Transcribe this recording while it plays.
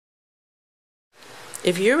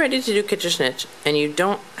If you're ready to do kitchen stitch and you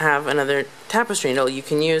don't have another tapestry needle, you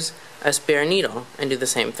can use a spare needle and do the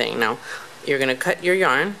same thing. Now, you're going to cut your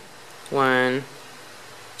yarn, 1,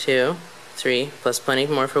 2, 3, plus plenty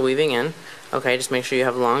more for weaving in. Okay, just make sure you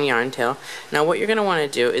have long yarn tail. Now what you're going to want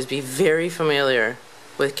to do is be very familiar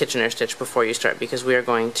with Kitchener stitch before you start, because we are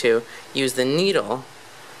going to use the needle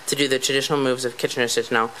to do the traditional moves of Kitchener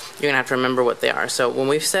stitch. Now, you're going to have to remember what they are. So when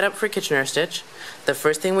we've set up for Kitchener stitch, the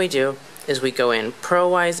first thing we do is we go in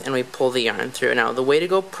purlwise and we pull the yarn through. Now, the way to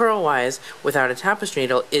go purlwise without a tapestry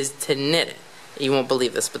needle is to knit it. You won't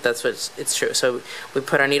believe this, but that's what it's true. So we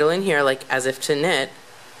put our needle in here like as if to knit,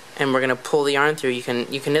 and we're going to pull the yarn through. You can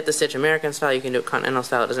knit the stitch American style, you can do it Continental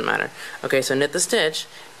style, it doesn't matter. Okay, so knit the stitch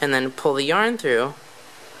and then pull the yarn through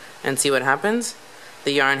and see what happens.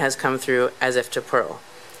 The yarn has come through as if to purl,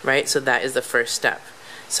 right? So that is the first step.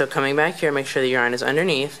 So coming back here, make sure the yarn is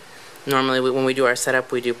underneath. Normally when we do our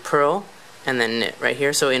setup, we do purl and then knit right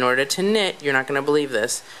here. So in order to knit, you're not going to believe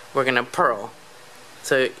this, we're going to purl.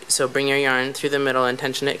 So bring your yarn through the middle and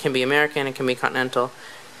tension it. It can be American, it can be Continental,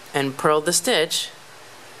 and purl the stitch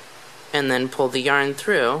and then pull the yarn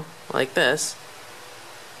through like this,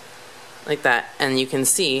 like that, and you can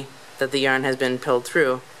see that the yarn has been pulled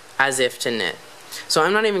through as if to knit. So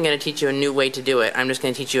I'm not even going to teach you a new way to do it, I'm just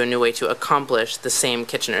going to teach you a new way to accomplish the same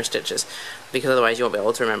Kitchener stitches, because otherwise you won't be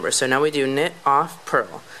able to remember. So now we do knit, off,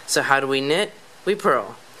 purl. So how do we knit? We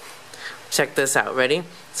purl. Check this out, ready?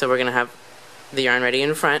 So we're going to have the yarn ready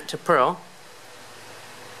in front to purl.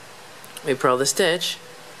 We purl the stitch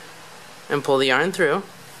and pull the yarn through.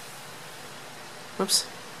 Whoops,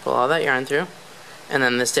 pull all that yarn through, and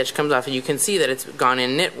then the stitch comes off, and you can see that it's gone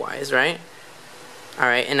in knitwise, right?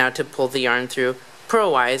 Alright, and now to pull the yarn through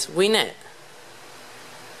purlwise, we knit.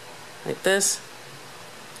 Like this.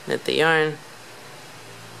 Knit the yarn.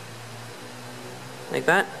 Like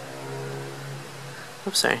that.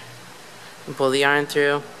 Oops, sorry. And pull the yarn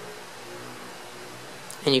through,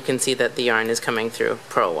 and you can see that the yarn is coming through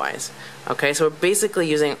purlwise. Okay, so we're basically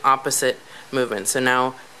using opposite movements. So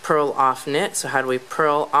now purl, off, knit. So how do we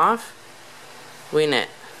purl off? We knit.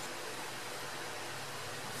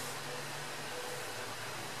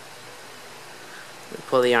 We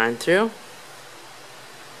pull the yarn through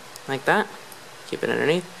like that. Keep it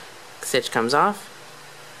underneath. Stitch comes off.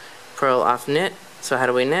 Purl, off, knit. So how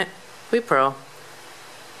do we knit? We purl.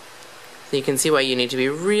 So you can see why you need to be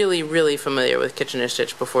really, really familiar with Kitchener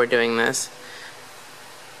stitch before doing this.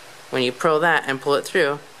 When you purl that and pull it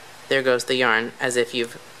through, there goes the yarn as if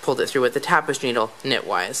you've pulled it through with the tapestry needle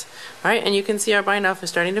knitwise. Alright, and you can see our bind off is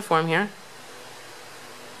starting to form here.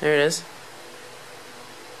 There it is.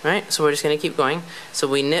 Alright, so we're just going to keep going. So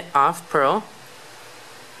we knit off, purl,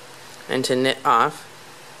 and to knit off,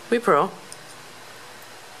 we purl.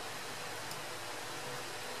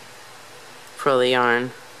 Purl the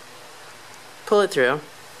yarn, pull it through,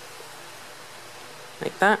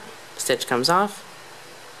 like that. Stitch comes off,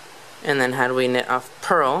 and then how do we knit off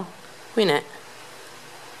purl? We knit.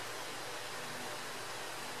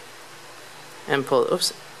 And pull,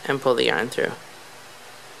 and pull the yarn through.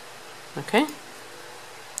 Okay?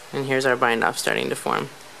 And here's our bind off starting to form,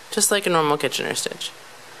 just like a normal Kitchener stitch.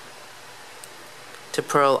 To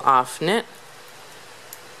purl, off, knit,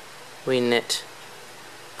 we knit,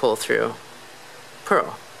 pull through,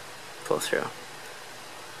 purl, pull through.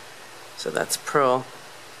 So that's purl,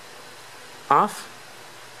 off,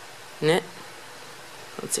 knit.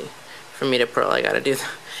 Let's see, for me to purl I gotta do the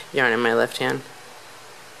yarn in my left hand.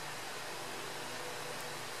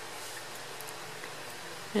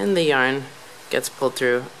 And the yarn gets pulled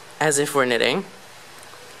through as if we're knitting.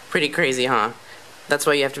 Pretty crazy, huh? That's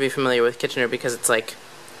why you have to be familiar with Kitchener, because it's like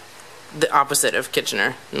the opposite of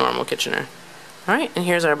Kitchener, normal Kitchener. Alright, and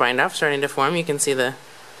here's our bind off starting to form. You can see the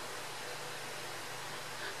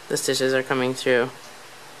stitches are coming through.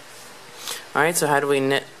 Alright, so how do we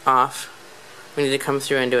knit off? We need to come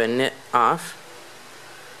through and do a knit off.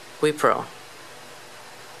 We purl.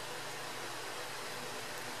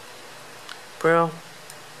 Purl.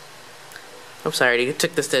 Oops, I already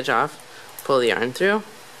took the stitch off. Pull the yarn through.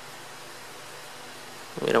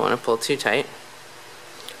 We don't want to pull too tight.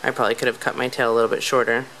 I probably could have cut my tail a little bit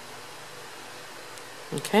shorter.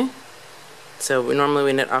 Okay, so normally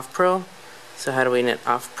we knit off purl. So how do we knit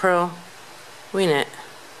off purl? We knit.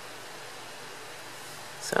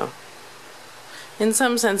 So in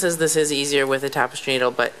some senses this is easier with a tapestry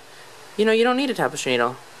needle, but you know, you don't need a tapestry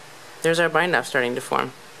needle. There's our bind off starting to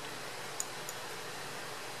form.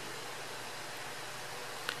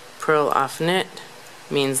 Purl, off, knit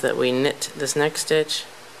means that we knit this next stitch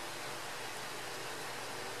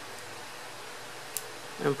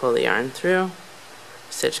and pull the yarn through.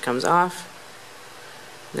 Stitch comes off,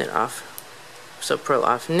 knit off. So purl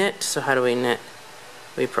off knit. So how do we knit?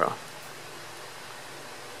 We purl.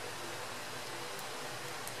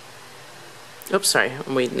 Oops, sorry,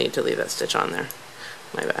 we need to leave that stitch on there.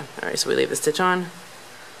 My bad. Alright, so we leave the stitch on,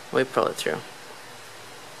 we purl it through.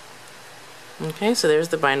 Okay, so there's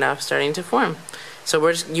the bind off starting to form. So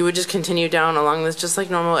you would just continue down along this just like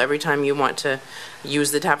normal. Every time you want to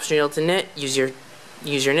use the tapestry needle to knit, use your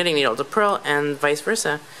knitting needle to purl, and vice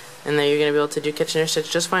versa. And then you're going to be able to do kitchener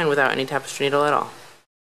stitch just fine without any tapestry needle at all.